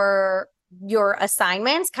your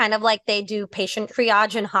assignments, kind of like they do patient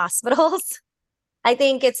triage in hospitals. I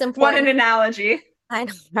think it's important. What an analogy. I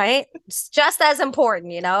know, right? It's just as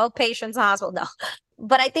important, patients in hospital. No,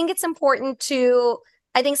 but I think it's important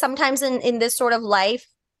I think sometimes in this sort of life,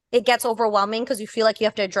 it gets overwhelming because you feel like you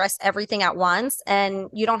have to address everything at once and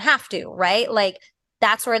you don't have to, right? Like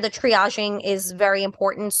that's where the triaging is very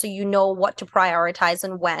important. So you know what to prioritize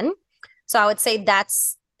and when. So I would say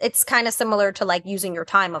it's kind of similar to like using your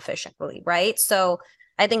time efficiently, right? So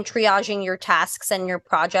I think triaging your tasks and your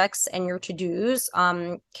projects and your to-dos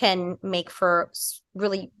can make for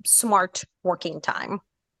really smart working time.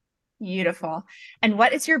 Beautiful. And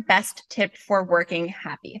what is your best tip for working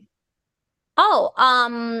happy? Oh,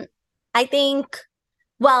 I think,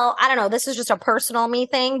 well, I don't know, this is just a personal me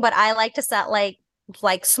thing, but I like to set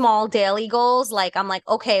like small daily goals. Like I'm like,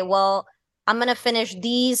 okay, well, I'm gonna finish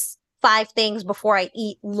these 5 things before I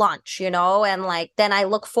eat lunch, and like then I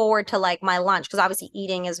look forward to like my lunch because obviously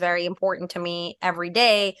eating is very important to me every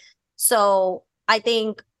day. So I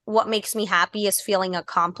think what makes me happy is feeling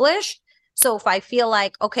accomplished. So if I feel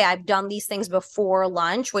like, okay, I've done these things before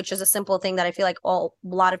lunch, which is a simple thing that I feel like a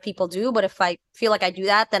lot of people do, but if I feel like I do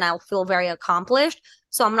that, then I'll feel very accomplished.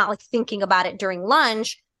 So I'm not like thinking about it during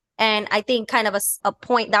lunch. And I think kind of a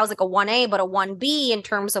point that was like a 1A, but a 1B in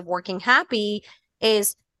terms of working happy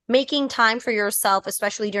is making time for yourself,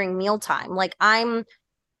 especially during mealtime. Like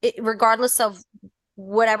regardless of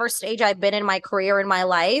whatever stage I've been in my career, in my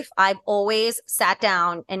life, I've always sat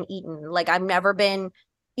down and eaten. Like I've never been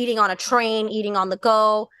eating on a train, eating on the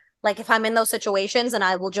go. Like if I'm in those situations and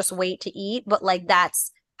I will just wait to eat, but like that's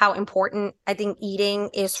how important I think eating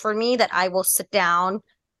is for me, that I will sit down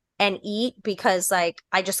and eat because like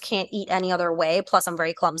I just can't eat any other way. Plus I'm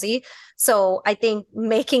very clumsy. So I think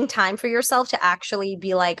making time for yourself to actually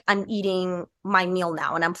be like, I'm eating my meal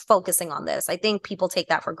now and I'm focusing on this. I think people take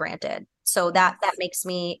that for granted. So that makes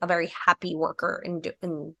me a very happy worker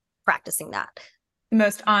in practicing that.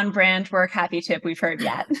 Most on-brand work happy tip we've heard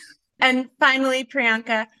yet. And finally,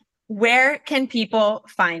 Priyanka, where can people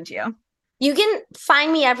find you? You can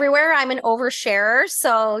find me everywhere. I'm an oversharer,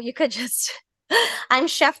 so you could just I'm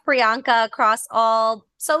Chef Priyanka across all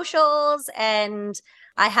socials, and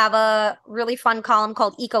I have a really fun column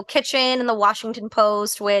called Eco Kitchen in the Washington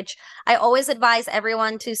Post, which I always advise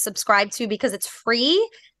everyone to subscribe to because it's free,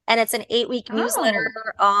 and it's an 8-week newsletter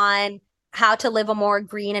on how to live a more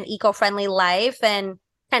green and eco-friendly life. And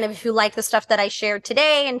kind of if you like the stuff that I shared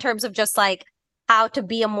today in terms of just like how to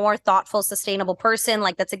be a more thoughtful, sustainable person,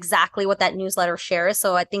 like that's exactly what that newsletter shares.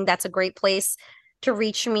 So I think that's a great place to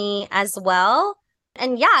reach me as well.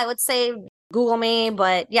 And yeah, I would say Google me,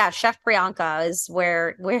 but yeah, Chef Priyanka is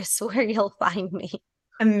where you'll find me.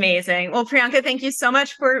 Amazing. Well, Priyanka, thank you so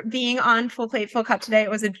much for being on Full Plate, Full Cup today. It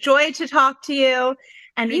was a joy to talk to you.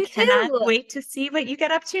 And we cannot wait to see what you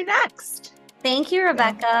get up to next. Thank you,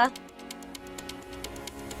 Rebecca.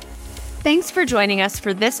 Thanks for joining us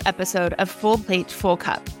for this episode of Full Plate, Full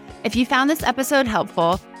Cup. If you found this episode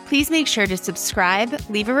helpful, please make sure to subscribe,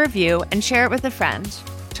 leave a review, and share it with a friend.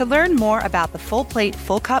 To learn more about the Full Plate,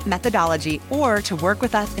 Full Cup methodology or to work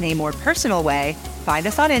with us in a more personal way, find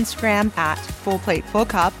us on Instagram at Full Plate, Full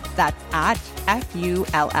Cup. That's at FULLPLATE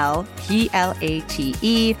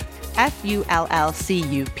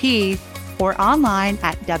FULLCUP, or online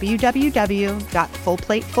at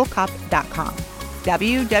www.fullplatefullcup.com.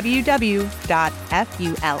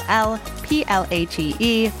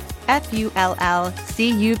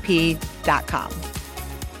 www.fullplatefullcup.com.